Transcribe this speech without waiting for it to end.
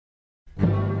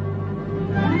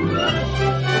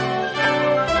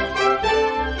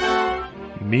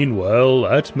Meanwhile,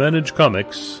 at Manage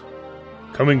Comics,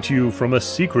 coming to you from a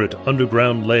secret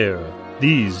underground lair,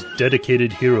 these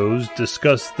dedicated heroes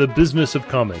discuss the business of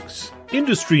comics,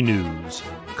 industry news,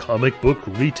 comic book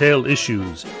retail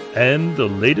issues, and the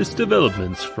latest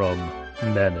developments from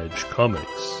Manage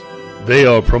Comics. They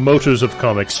are promoters of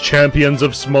comics, champions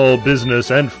of small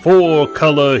business, and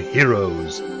four-color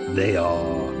heroes. They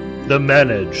are the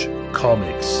Manage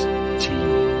Comics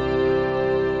team.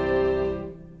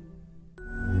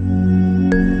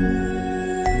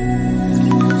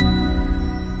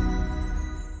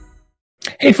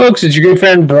 Hey folks, it's your good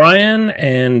friend Brian,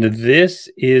 and this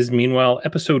is Meanwhile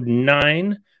episode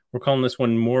 9. We're calling this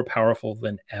one More Powerful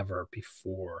Than Ever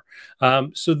Before.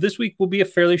 So this week will be a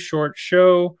fairly short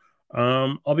show.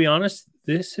 I'll be honest,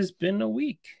 this has been a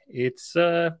week. It's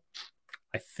I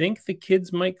think the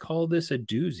kids might call this a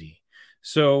doozy.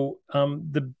 So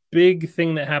the big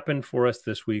thing that happened for us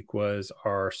this week was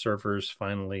our servers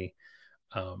finally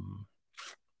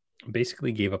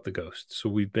basically gave up the ghost. So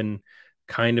we've been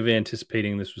kind of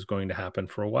anticipating this was going to happen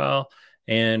for a while,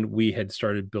 and we had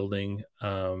started building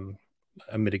a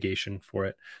mitigation for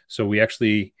it. So we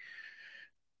actually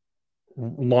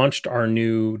launched our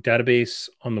new database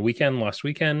on the weekend, last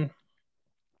weekend,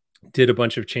 did a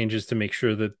bunch of changes to make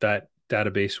sure that that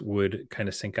database would kind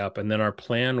of sync up. And then our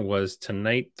plan was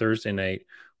tonight, Thursday night,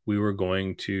 we were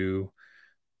going to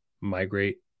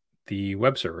migrate the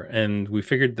web server. And we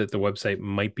figured that the website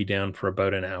might be down for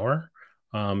about an hour.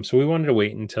 So we wanted to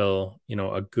wait until,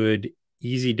 a good,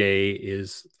 easy day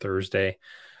is Thursday.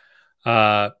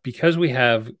 Because we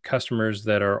have customers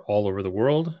that are all over the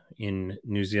world, in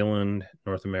New Zealand,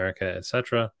 North America,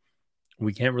 etc.,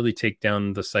 we can't really take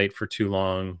down the site for too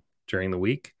long during the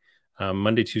week.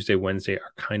 Monday, Tuesday, Wednesday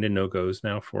are kind of no-goes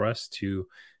now for us to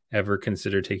ever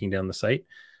consider taking down the site.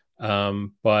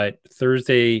 But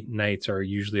Thursday nights are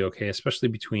usually okay, especially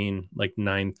between like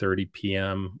 9:30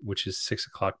 p.m., which is 6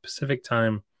 o'clock Pacific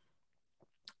time,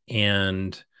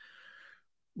 and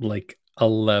like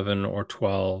 11 or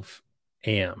 12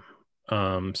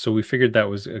 a.m. So we figured that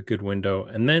was a good window.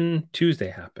 And then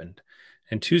Tuesday happened.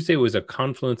 And Tuesday was a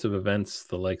confluence of events,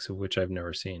 the likes of which I've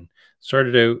never seen.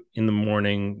 Started out in the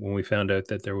morning when we found out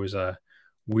that there was a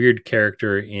weird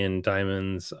character in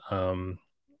Diamond's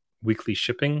weekly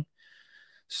shipping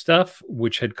stuff,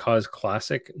 which had caused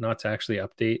Classic not to actually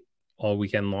update all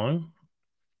weekend long.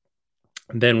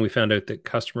 And then we found out that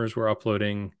customers were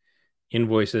uploading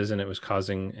invoices and it was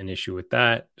causing an issue with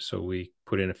that. So we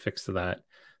put in a fix to that.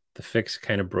 The fix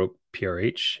kind of broke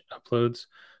PRH uploads.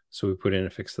 So we put in a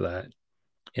fix to that.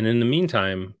 And in the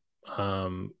meantime,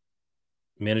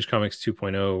 Manage Comics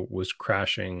 2.0 was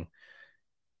crashing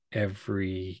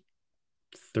every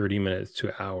 30 minutes to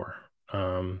an hour.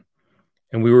 And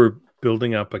we were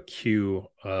building up a queue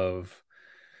of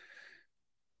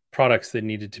products that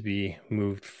needed to be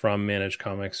moved from Manage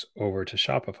Comics over to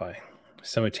Shopify.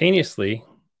 Simultaneously,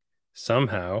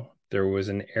 somehow, there was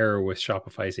an error with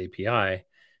Shopify's API,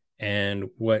 and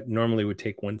what normally would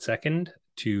take 1 second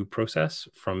to process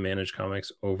from Manage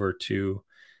Comics over to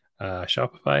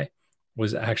Shopify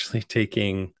was actually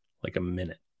taking like a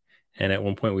minute. And at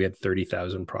one point, we had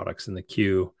 30,000 products in the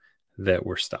queue that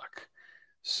were stuck.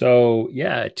 So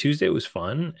yeah, Tuesday was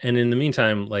fun. And in the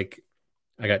meantime, I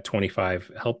got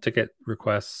 25 help ticket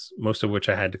requests, most of which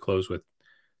I had to close with,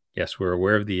 yes, we're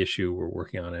aware of the issue. We're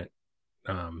working on it.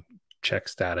 Check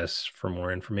status for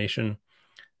more information.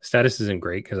 Status isn't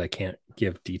great because I can't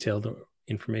give detailed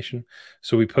information.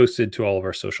 So we posted to all of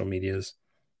our social medias.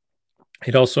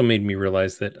 It also made me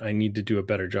realize that I need to do a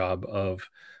better job of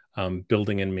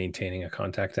building and maintaining a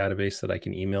contact database that I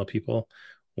can email people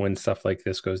when stuff like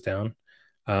this goes down.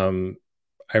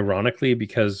 Ironically,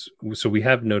 because we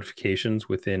have notifications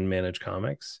within Manage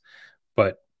Comics,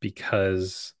 but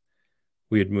because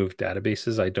we had moved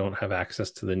databases, I don't have access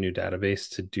to the new database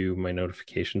to do my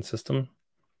notification system.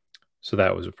 So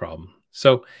that was a problem.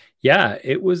 So yeah,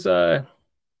 it was a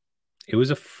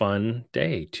fun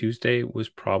day. Tuesday was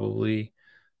probably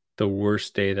the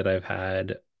worst day that I've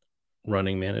had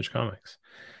running Manage Comics.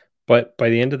 But by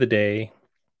the end of the day,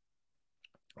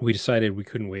 we decided we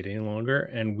couldn't wait any longer,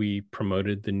 and we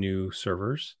promoted the new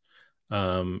servers.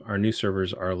 Our new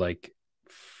servers are like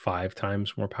 5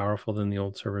 times more powerful than the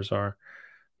old servers are.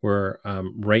 We're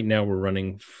right now we're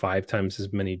running 5 times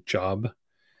as many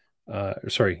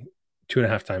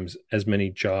 2.5 times as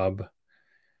many job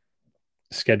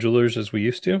schedulers as we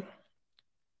used to.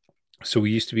 So we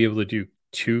used to be able to do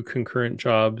 2 concurrent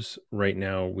jobs. Right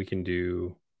now we can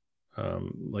do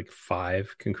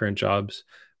 5 concurrent jobs,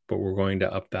 but we're going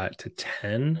to up that to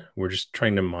 10. We're just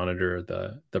trying to monitor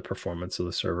the performance of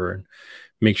the server and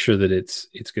make sure that it's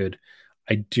good.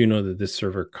 I do know that this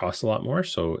server costs a lot more,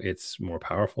 so it's more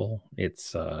powerful.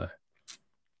 It's on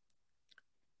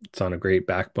a great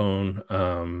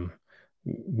backbone.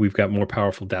 We've got more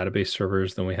powerful database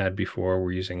servers than we had before.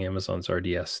 We're using Amazon's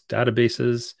RDS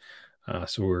databases.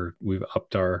 So we've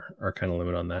upped our kind of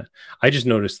limit on that. I just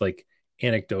noticed, like,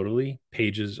 anecdotally,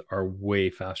 pages are way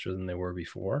faster than they were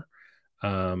before.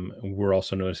 We're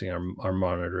also noticing our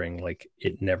monitoring, like,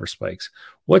 it never spikes.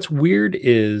 What's weird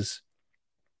is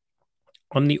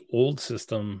on the old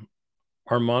system,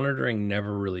 our monitoring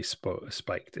never really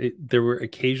spiked. There were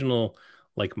occasional,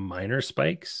 like, minor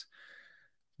spikes,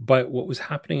 but what was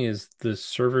happening is the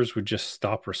servers would just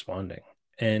stop responding.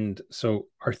 And so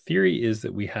our theory is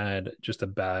that we had just a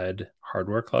bad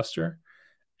hardware cluster,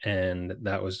 and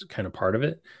that was kind of part of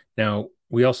it. Now,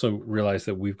 we also realized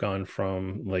that we've gone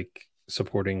from, like,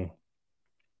 supporting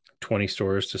 20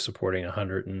 stores to supporting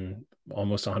 100 and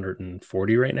almost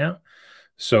 140 right now.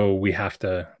 So we have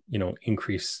to,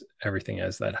 increase everything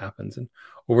as that happens. And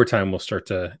over time, we'll start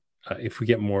to, if we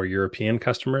get more European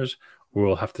customers,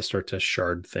 we'll have to start to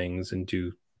shard things and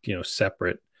do,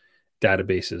 separate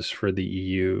databases for the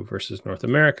EU versus North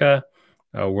America.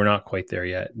 We're not quite there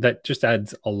yet. That just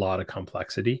adds a lot of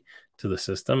complexity to the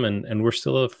system. And we're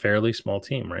still a fairly small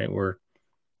team, right? We're,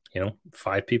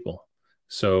 5 people.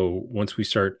 So once we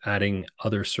start adding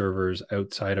other servers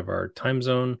outside of our time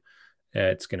zone,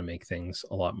 it's going to make things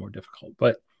a lot more difficult.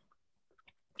 But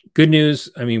good news,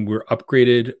 I mean, we're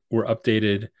upgraded, we're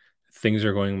updated. Things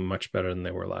are going much better than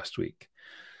they were last week,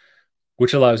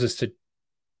 which allows us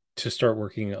to start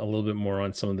working a little bit more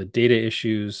on some of the data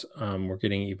issues. We're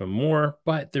getting even more,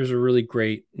 but there's a really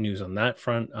great news on that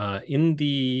front. In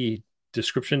the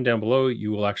description down below,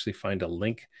 you will actually find a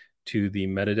link to the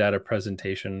metadata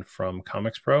presentation from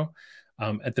Comics Pro.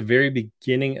 At the very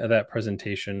beginning of that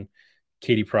presentation,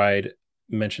 Katie Pride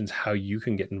mentions how you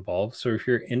can get involved. So if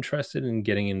you're interested in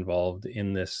getting involved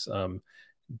in this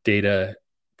data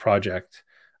project,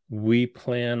 we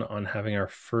plan on having our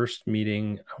first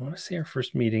meeting. I want to say our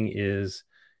first meeting is,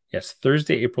 yes,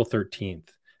 Thursday, April 13th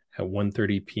at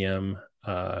 1:30 p.m.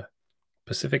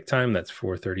 Pacific time. That's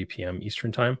 4:30 p.m.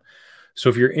 Eastern time. So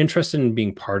if you're interested in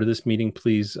being part of this meeting,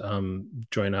 please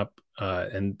join up.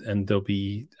 And there'll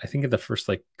be, I think in the first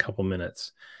couple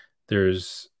minutes,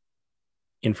 there's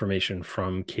information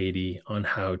from Katie on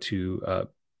how to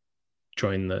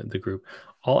join the group.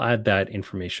 I'll add that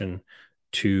information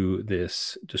to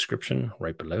this description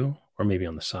right below, or maybe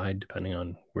on the side, depending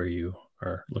on where you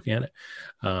are looking at it.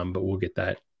 But we'll get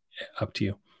that up to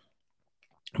you.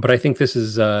 But I think this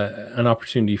is an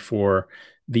opportunity for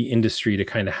the industry to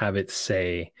kind of have its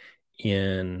say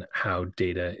in how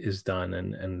data is done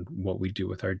and what we do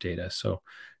with our data. So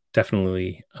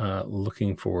definitely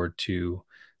looking forward to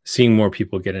seeing more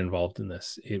people get involved in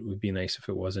this. It would be nice if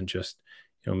it wasn't just,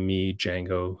 me,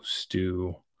 Django,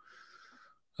 Stu,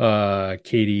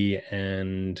 Katie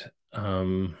and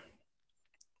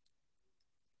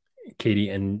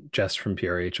Jess from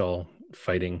PRH all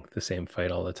fighting the same fight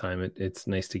all the time. It's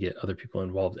nice to get other people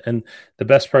involved. And the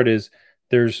best part is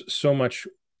there's so much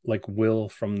will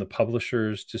from the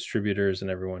publishers, distributors,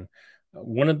 and everyone.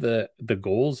 One of the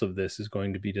goals of this is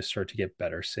going to be to start to get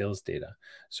better sales data.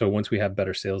 So once we have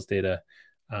better sales data,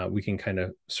 we can kind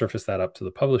of surface that up to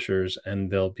the publishers,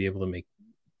 and they'll be able to make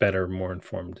better, more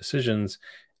informed decisions.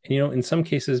 And, in some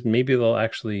cases, maybe they'll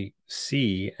actually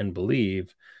see and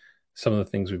believe some of the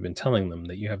things we've been telling them,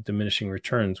 that you have diminishing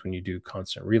returns when you do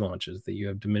constant relaunches, that you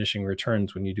have diminishing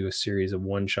returns when you do a series of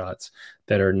one-shots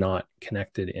that are not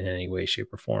connected in any way,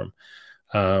 shape, or form.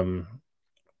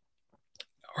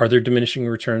 Are there diminishing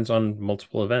returns on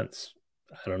multiple events?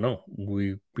 I don't know.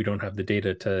 We don't have the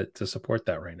data to support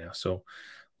that right now. So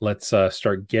let's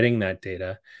start getting that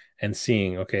data and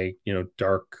seeing, okay,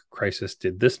 Dark Crisis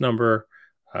did this number,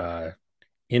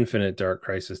 Infinite Dark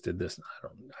Crisis did this. I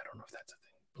don't know if that's a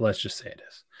thing, but let's just say it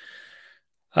is.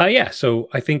 Yeah. So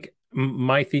I think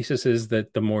my thesis is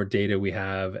that the more data we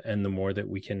have and the more that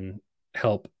we can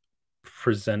help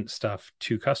present stuff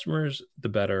to customers, the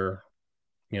better,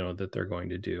 that they're going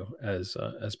to do as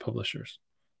publishers.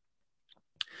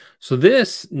 So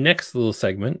this next little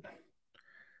segment,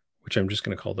 which I'm just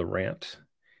going to call the rant,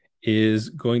 is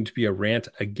going to be a rant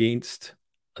against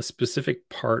a specific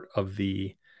part of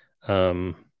the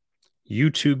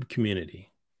YouTube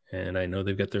community. And I know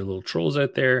they've got their little trolls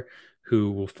out there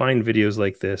who will find videos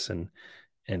like this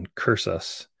and curse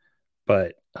us.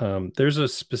 But there's a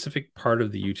specific part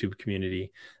of the YouTube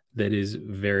community that is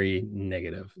very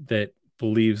negative, that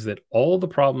believes that all the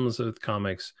problems with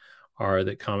comics are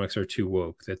that comics are too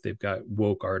woke, that they've got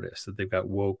woke artists, that they've got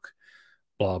woke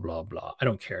blah, blah, blah. I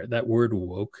don't care. That word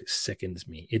woke sickens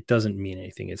me. It doesn't mean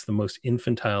anything. It's the most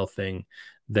infantile thing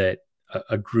that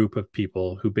a group of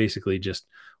people who basically just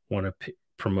want to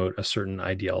promote a certain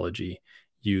ideology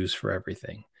use for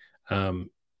everything.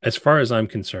 As far as I'm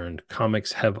concerned,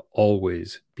 comics have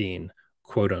always been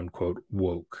quote unquote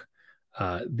woke.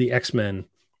 The X-Men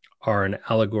are an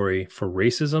allegory for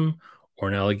racism or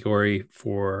an allegory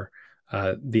for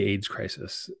the AIDS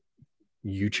crisis.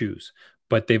 You choose.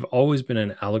 But they've always been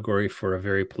an allegory for a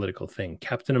very political thing.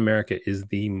 Captain America is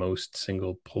the most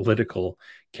single political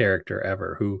character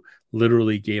ever, who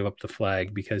literally gave up the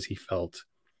flag because he felt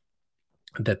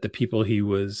that the people he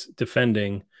was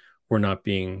defending were not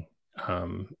being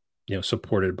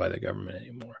supported by the government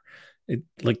anymore. The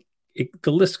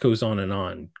list goes on and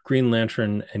on. Green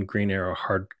Lantern and Green Arrow,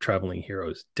 hard traveling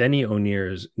heroes. Denny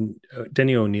O'Neill's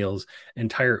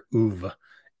entire oeuvre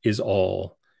is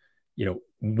all,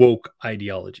 woke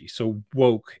ideology. So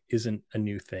woke isn't a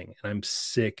new thing. And I'm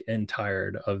sick and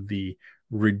tired of the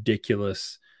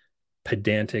ridiculous,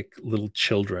 pedantic little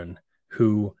children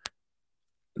who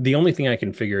the only thing I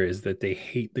can figure is that they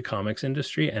hate the comics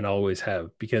industry and always have,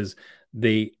 because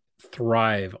they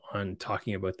thrive on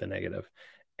talking about the negative.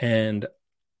 And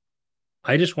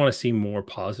I just want to see more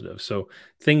positive. So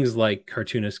things like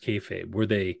Cartoonist Kayfabe, where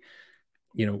they,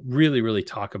 really, really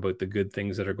talk about the good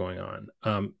things that are going on.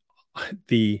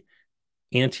 The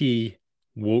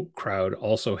anti-woke crowd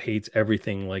also hates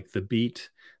everything like The Beat.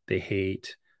 They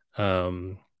hate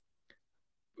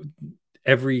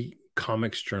every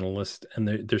comics journalist, and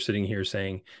they're sitting here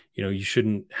saying, you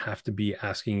shouldn't have to be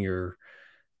asking your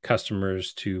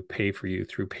customers to pay for you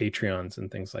through Patreons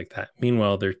and things like that.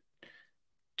 Meanwhile, they're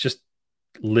just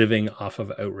living off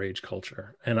of outrage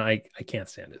culture, and I can't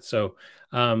stand it. So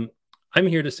I'm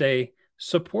here to say,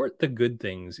 support the good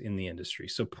things in the industry,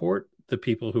 support the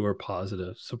people who are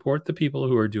positive, support the people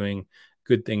who are doing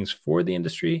good things for the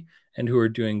industry and who are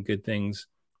doing good things,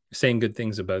 saying good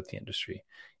things about the industry.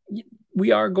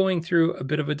 We are going through a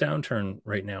bit of a downturn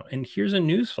right now. And here's a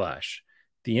newsflash.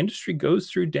 The industry goes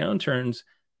through downturns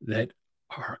that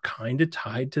are kind of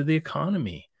tied to the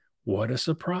economy. What a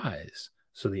surprise.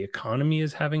 So the economy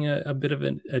is having a bit of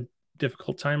a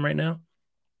difficult time right now.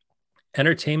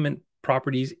 Entertainment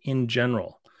properties in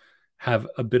general have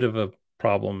a bit of a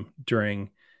problem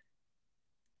during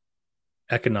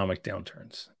economic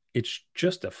downturns. It's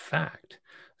just a fact.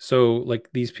 So like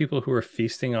these people who are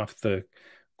feasting off the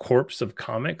corpse of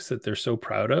comics that they're so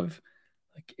proud of,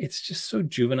 like it's just so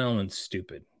juvenile and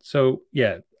stupid. So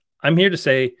yeah, I'm here to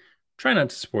say, try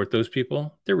not to support those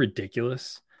people. They're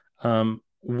ridiculous.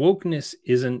 Wokeness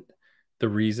isn't the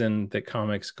reason that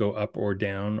comics go up or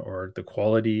down, or the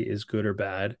quality is good or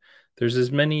bad. There's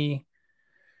as many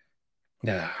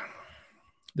good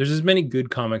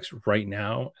comics right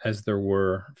now as there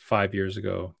were 5 years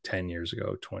ago, 10 years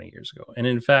ago, 20 years ago. And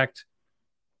in fact,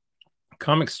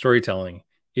 comic storytelling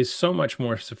is so much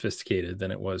more sophisticated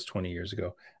than it was 20 years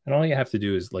ago. And all you have to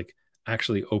do is like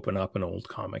actually open up an old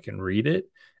comic and read it,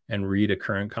 and read a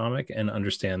current comic and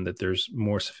understand that there's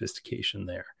more sophistication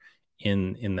there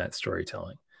in that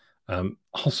storytelling.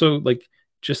 Also, like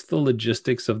just the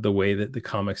logistics of the way that the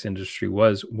comics industry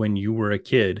was when you were a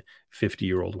kid,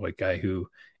 50-year-old white guy who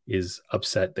is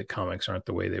upset that comics aren't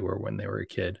the way they were when they were a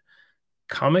kid.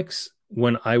 Comics,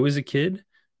 when I was a kid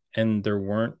and there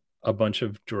weren't a bunch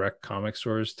of direct comic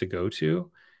stores to go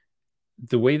to,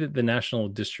 the way that the national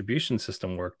distribution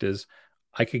system worked is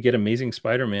I could get Amazing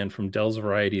Spider-Man from Dell's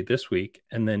Variety this week,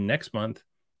 and then next month,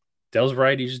 Dell's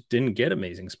Variety just didn't get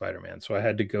Amazing Spider-Man. So I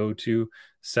had to go to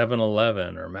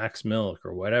 7-Eleven or Max Milk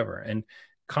or whatever. And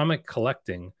comic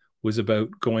collecting was about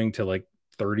going to like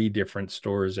 30 different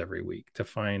stores every week to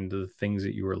find the things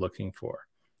that you were looking for.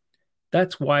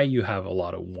 That's why you have a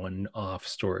lot of one-off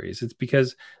stories. It's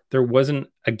because there wasn't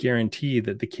a guarantee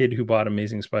that the kid who bought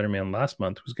Amazing Spider-Man last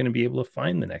month was going to be able to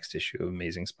find the next issue of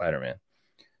Amazing Spider-Man.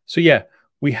 So yeah,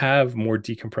 we have more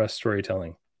decompressed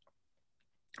storytelling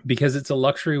because it's a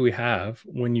luxury we have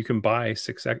when you can buy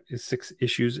six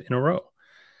issues in a row.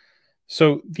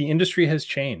 So the industry has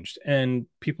changed, and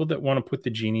people that want to put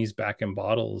the genies back in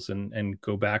bottles and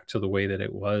go back to the way that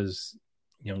it was,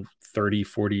 30,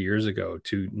 40 years ago,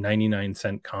 to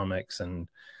 99-cent comics, and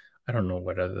I don't know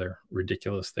what other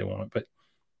ridiculous they want, but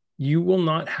you will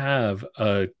not have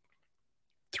a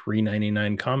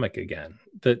 $3.99 comic again.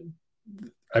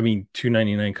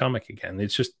 $2.99 comic again.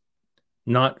 It's just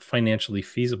not financially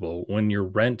feasible when your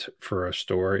rent for a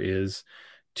store is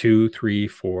 $2,000,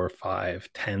 $3,000, $4,000,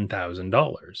 $5,000,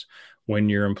 $10,000. When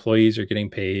your employees are getting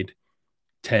paid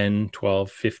 $10, $12,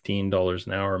 $15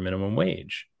 an hour minimum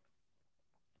wage.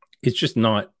 It's just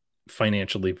not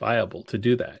financially viable to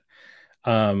do that.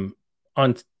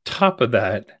 On top of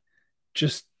that,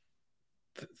 just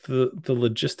the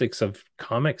logistics of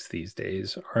comics these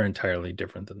days are entirely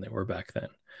different than they were back then.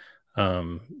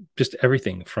 Just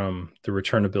everything from the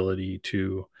returnability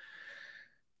to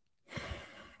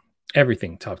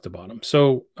everything top to bottom.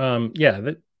 So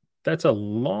that's a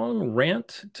long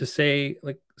rant to say,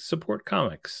 like, support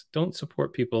comics. Don't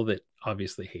support people that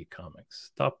obviously hate comics.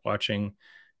 Stop watching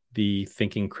the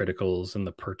Thinking Criticals and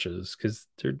the Perches, because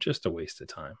they're just a waste of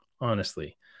time.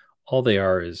 Honestly, all they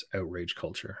are is outrage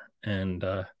culture. And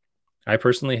I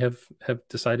personally have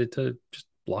decided to just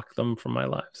block them from my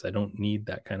lives. I don't need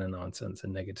that kind of nonsense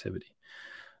and negativity.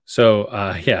 So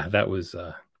that was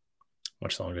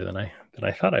much longer than I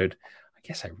thought I would. I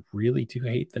guess I really do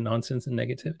hate the nonsense and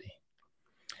negativity.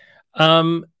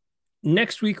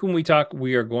 Next week when we talk,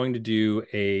 we are going to do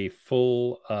a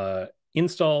full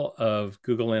install of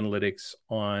Google Analytics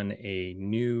on a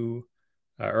new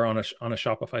or on a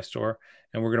Shopify store,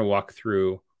 and we're going to walk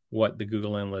through what the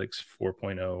Google Analytics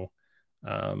 4.0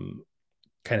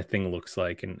 kind of thing looks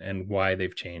like and why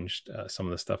they've changed some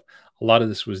of the stuff. A lot of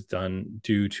this was done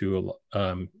due to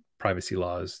privacy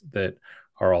laws that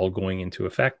are all going into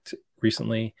effect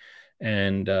recently.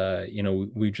 And,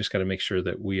 we've just got to make sure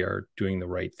that we are doing the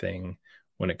right thing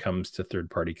when it comes to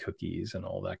third-party cookies and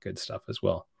all that good stuff as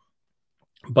well.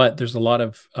 But there's a lot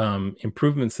of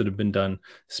improvements that have been done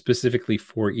specifically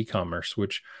for e-commerce,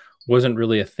 which wasn't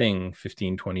really a thing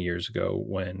 15, 20 years ago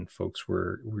when folks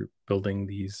were building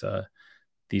these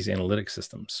analytic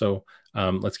systems. So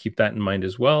let's keep that in mind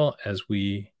as well as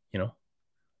we,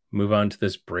 move on to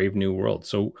this brave new world.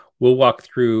 So we'll walk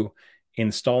through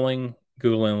installing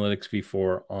Google Analytics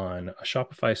v4 on a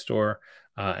Shopify store,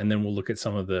 and then we'll look at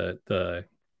some of the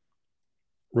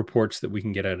reports that we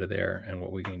can get out of there and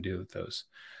what we can do with those.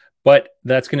 But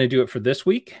that's going to do it for this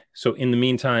week. So in the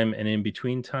meantime and in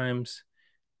between times,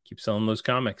 keep selling those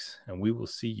comics, and we will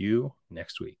see you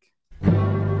next week.